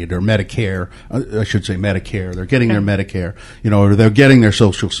Medicaid or Medicare. I should say Medicare. They're getting their Medicare. Or they're getting their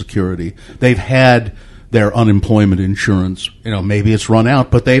Social Security. They've had their unemployment insurance. Maybe it's run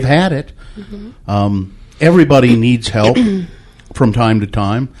out, but they've had it. Everybody needs help from time to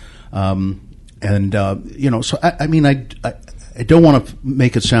time, So I don't want to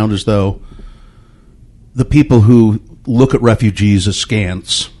make it sound as though the people who look at refugees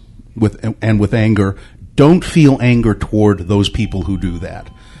askance with anger don't feel anger toward those people who do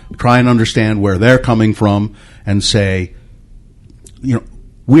that. Try and understand where they're coming from and say,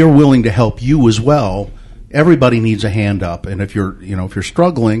 we're willing to help you as well. Everybody needs a hand up, and if you're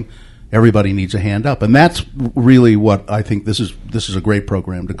struggling, everybody needs a hand up, and that's really what I think. This is a great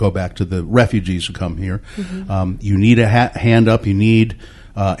program to go back to the refugees who come here. You need a hand up. You need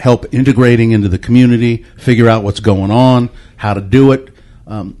help integrating into the community. Figure out what's going on, how to do it.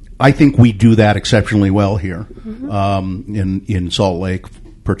 I think we do that exceptionally well here in Salt Lake,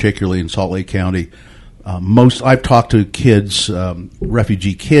 particularly in Salt Lake County. I've talked to kids,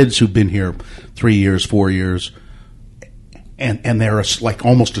 refugee kids who've been here 3 years, 4 years, and they're like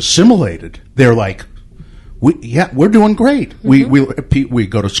almost assimilated. They're like, we're doing great. We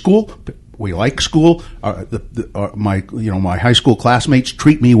go to school. We like school. My high school classmates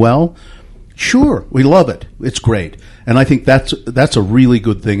treat me well. Sure, we love it. It's great. And I think that's a really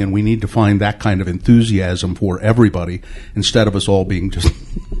good thing, and we need to find that kind of enthusiasm for everybody instead of us all being just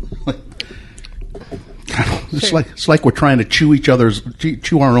it's like we're trying to chew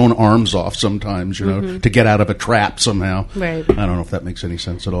our own arms off sometimes, to get out of a trap somehow. Right. I don't know if that makes any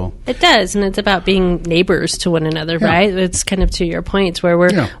sense at all. It does, and it's about being neighbors to one another, right? It's kind of to your point where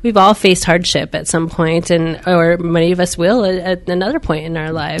we've all faced hardship at some point, or many of us will at another point in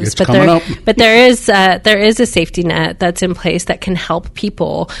our lives. It's coming up. But there is a safety net that's in place that can help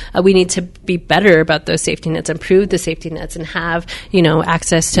people. We need to be better about those safety nets, improve the safety nets, and have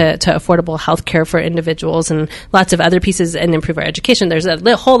access to affordable health care for individuals and lots of other pieces, and improve our education. There's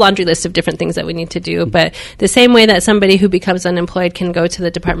a whole laundry list of different things that we need to do. But the same way that somebody who becomes unemployed can go to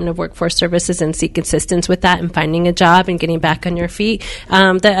the Department of Workforce Services and seek assistance with that and finding a job and getting back on your feet,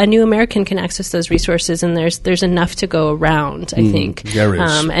 that a new American can access those resources, and there's enough to go around, I think. There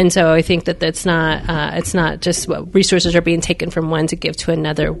is. And so I think that it's not just what resources are being taken from one to give to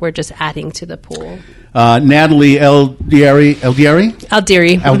another. We're just adding to the pool. Natalie Aldieri.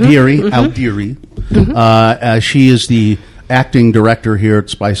 She is the acting director here at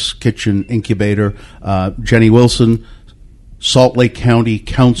Spice Kitchen Incubator. Jenny Wilson, Salt Lake County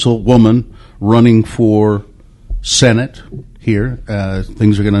Councilwoman, running for Senate here.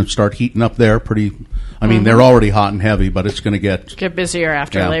 Things are going to start heating up there pretty. I mean, they're already hot and heavy, but it's going to get busier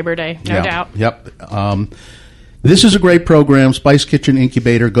after Labor Day, no doubt. Yep. This is a great program, Spice Kitchen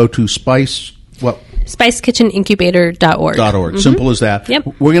Incubator. Go to SpiceKitchenIncubator.org. .org. Simple as that. Yep.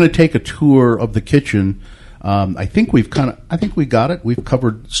 We're going to take a tour of the kitchen. I think we got it. We've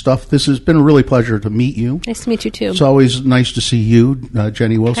covered stuff. This has been a really pleasure to meet you. Nice to meet you too. It's always nice to see you,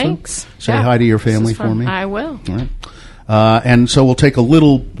 Jenny Wilson. Thanks. Say hi to your family for me. I will. All right. And so we'll take a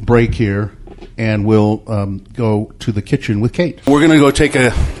little break here, and we'll go to the kitchen with Kate. We're going to go take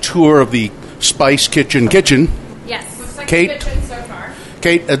a tour of the Spice Kitchen. Yes. Looks like Kate, the kitchen so far.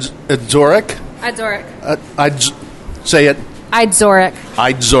 Kate Adzorek. Adzorek. I'd say it Zorik.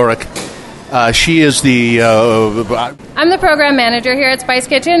 She is the... I'm the program manager here at Spice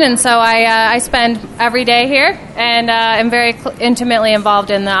Kitchen, and so I spend every day here, and am very intimately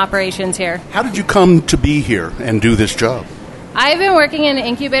involved in the operations here. How did you come to be here and do this job? I've been working in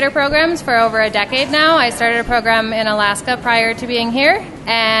incubator programs for over a decade now. I started a program in Alaska prior to being here,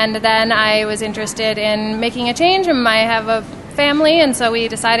 and then I was interested in making a change, and I have a family, and so we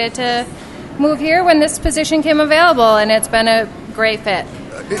decided to move here when this position came available, and it's been a great fit.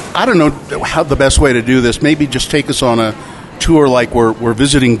 I don't know how the best way to do this. Maybe just take us on a tour like we're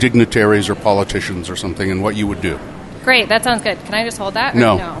visiting dignitaries or politicians or something, and what you would do. Great, that sounds good. Can I just hold that?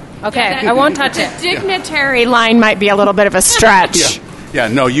 No. Okay, I won't touch it. Dignitary line might be a little bit of a stretch. Yeah,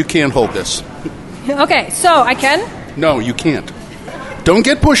 no, you can't hold this. Okay, so I can? No, you can't. Don't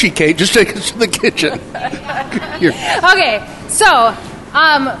get pushy, Kate. Just take us to the kitchen. Here. Okay, so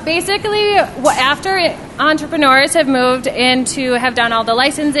basically, after entrepreneurs have moved into, have done all the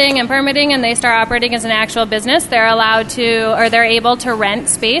licensing and permitting, and they start operating as an actual business, they're able to rent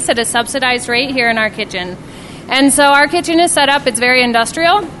space at a subsidized rate here in our kitchen. And so our kitchen is set up, it's very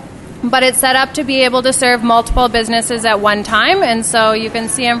industrial, but it's set up to be able to serve multiple businesses at one time. And so you can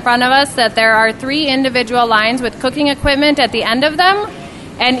see in front of us that there are 3 individual lines with cooking equipment at the end of them,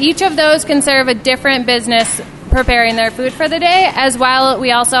 and each of those can serve a different business preparing their food for the day. As well,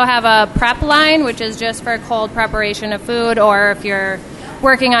 we also have a prep line, which is just for cold preparation of food, or if you're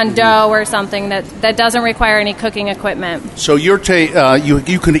working on dough or something that doesn't require any cooking equipment. So you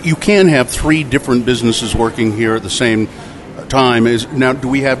can have 3 different businesses working here at the same time. Now, do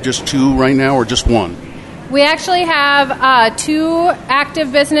we have just 2 right now, or just 1? We actually have 2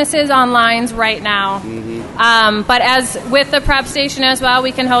 active businesses on lines right now. Mm-hmm. But as with the prep station as well,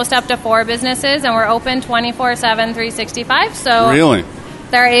 we can host up to 4 businesses, and we're open 24/7, 365. So really,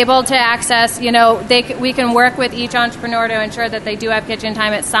 they're able to access. We can work with each entrepreneur to ensure that they do have kitchen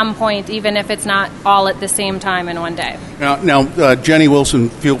time at some point, even if it's not all at the same time in one day. Now, Jenny Wilson,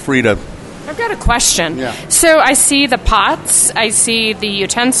 feel free to. I've got a question. Yeah. So I see the pots, I see the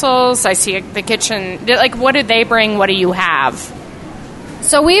utensils, I see the kitchen. Like, what do they bring? What do you have?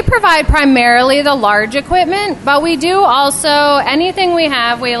 So we provide primarily the large equipment, but we do also, anything we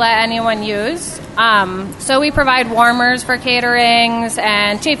have, we let anyone use. So we provide warmers for caterings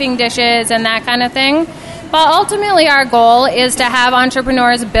and chafing dishes and that kind of thing. But ultimately our goal is to have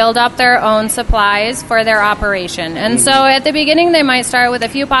entrepreneurs build up their own supplies for their operation. And so at the beginning they might start with a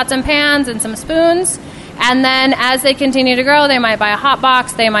few pots and pans and some spoons. And then as they continue to grow, they might buy a hot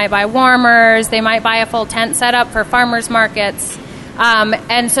box, they might buy warmers, they might buy a full tent setup for farmers markets.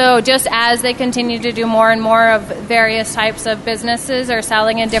 And so just as they continue to do more and more of various types of businesses or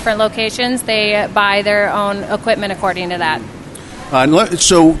selling in different locations, they buy their own equipment according to that.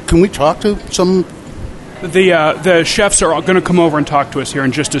 So can we talk to some? The chefs are going to come over and talk to us here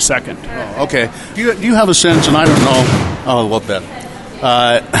in just a second. Oh, okay. Do you have a sense, and I don't know, I love that.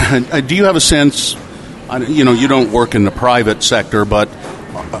 Do you have a sense, you don't work in the private sector, but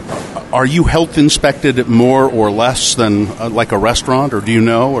are you health inspected more or less than like a restaurant, or do you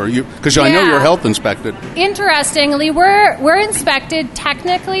know? Or because I know you're health inspected. Interestingly, we're inspected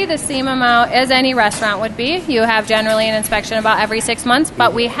technically the same amount as any restaurant would be. You have generally an inspection about every 6 months,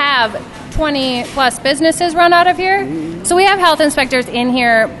 but we have 20 plus businesses run out of here, so we have health inspectors in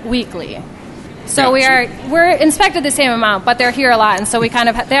here weekly. So we're inspected the same amount, but they're here a lot, and so they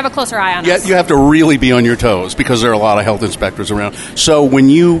have a closer eye on us. You have to really be on your toes because there are a lot of health inspectors around. So when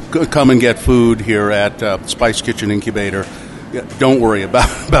you come and get food here at Spice Kitchen Incubator, don't worry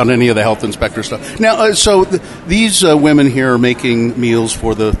about any of the health inspector stuff. Now, these women here are making meals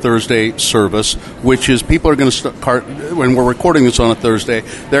for the Thursday service, which is people are going to start, when we're recording this on a Thursday,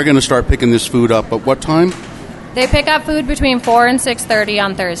 they're going to start picking this food up at what time? They pick up food between 4 and 6:30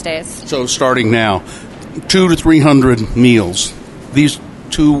 on Thursdays. So starting now, 200 to 300 meals. These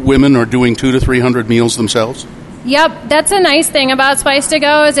 2 women are doing 200 to 300 meals themselves? Yep, that's a nice thing about Spice to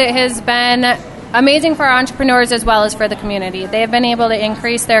Go is it has been amazing for entrepreneurs as well as for the community. They've been able to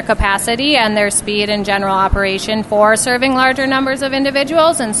increase their capacity and their speed in general operation for serving larger numbers of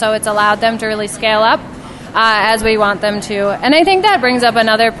individuals, and so it's allowed them to really scale up as we want them to. And I think that brings up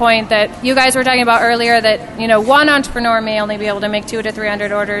another point that you guys were talking about earlier, that one entrepreneur may only be able to make 200 to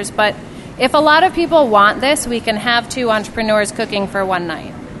 300 orders, but if a lot of people want this, we can have 2 entrepreneurs cooking for one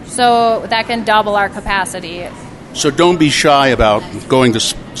night. So that can double our capacity. So don't be shy about going to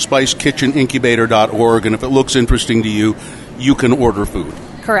spicekitchenincubator.org, and if it looks interesting to you, you can order food.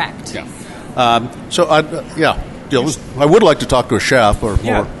 Correct. Yeah. Dylan, I would like to talk to a chef or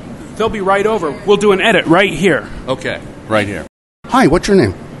more. They'll be right over. We'll do an edit right here. Okay, right here. Hi, what's your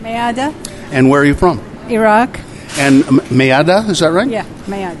name? Mayada, And where are you from? Iraq. And Mayada, is that right? Yeah,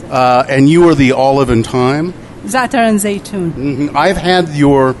 Mayada. And you are the olive and thyme. Za'atar and zaytun. I've had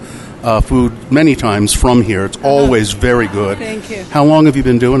your food many times from here. It's always very good. Thank you. How long have you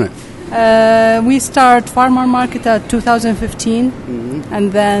been doing it? We start farmer market at 2015,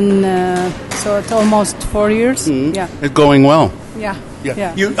 and then so it's almost 4 years. Yeah, It's going well. yeah,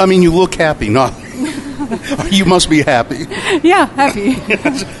 Yeah. yeah. You look happy. Not. You must be happy. Yeah, happy.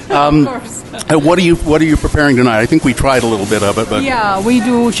 Of course. What are you preparing tonight? I think we tried a little bit of it, but Yeah, we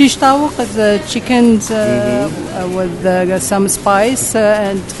do shish tawuk, the chickens with some spice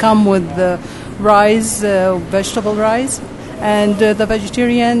and come with rice, vegetable rice, and the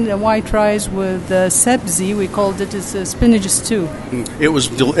vegetarian white rice with sebzi. We called it as spinach stew. it was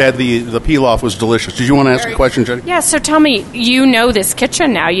the pilaf was delicious. Did you want to ask a question, Jenny? Yeah, so tell me, you know this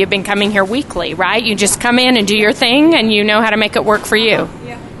kitchen now. You've been coming here weekly, right? You just come in and do your thing, and you know how to make it work for you.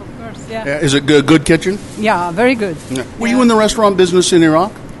 Yeah, of course. Yeah, Is it good kitchen? yeah, very good. Were you in the restaurant business in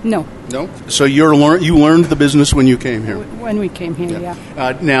Iraq? No, No. So you learned the business when you came here. when we came here,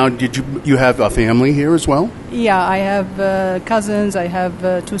 yeah. Now, did you have a family here as well? Yeah, I have cousins. I have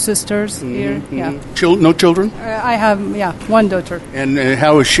 2 sisters here. Yeah, No children? I have 1 daughter. And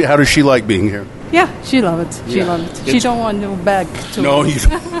how does she like being here? Yeah, she loves it. She loves it. She don't want to go back to.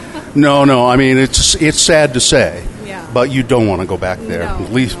 No, no. I mean, it's sad to say, Yeah. but you don't want to go back there. No,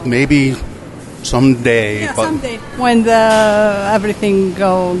 At least maybe someday. Yeah, but someday when everything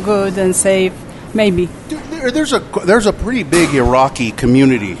go good and safe, maybe. There's a pretty big Iraqi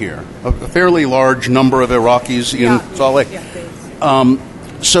community here. A fairly large number of Iraqis in Salt Lake. Yeah,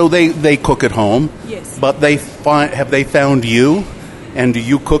 So they cook at home. Yes. But have they found you? And do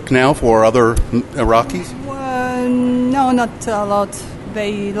you cook now for other Iraqis? no, not a lot.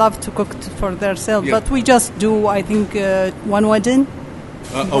 They love to cook for themselves, Yeah. but we just do, I think, 1 wedding,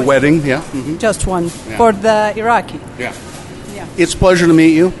 A wedding, yeah. just one Yeah. for the Iraqi. Yeah. Yeah. It's a pleasure to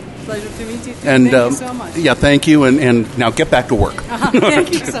meet you. Pleasure to meet you. Too. And Thank you so much. yeah, thank you. And now get back to work.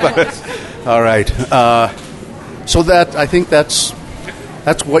 Thank you so much. All right. So that I think that's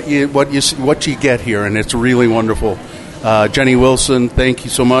what you get here, and it's really wonderful. Jenny Wilson, thank you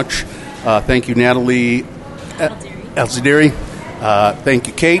so much. Thank you, Natalie Elzadiri. Thank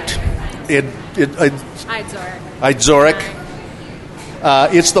you, Kate. Zorek.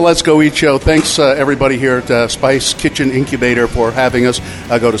 It's the Let's Go Eat show. Thanks, everybody here at Spice Kitchen Incubator for having us.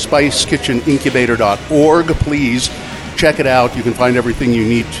 Go to spicekitchenincubator.org. Please check it out. You can find everything you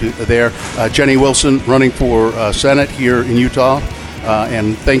need there. Jenny Wilson, running for Senate here in Utah.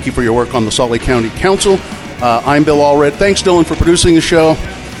 And thank you for your work on the Salt Lake County Council. I'm Bill Allred. Thanks, Dylan, for producing the show.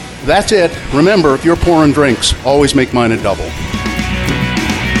 That's it. Remember, if you're pouring drinks, always make mine a double.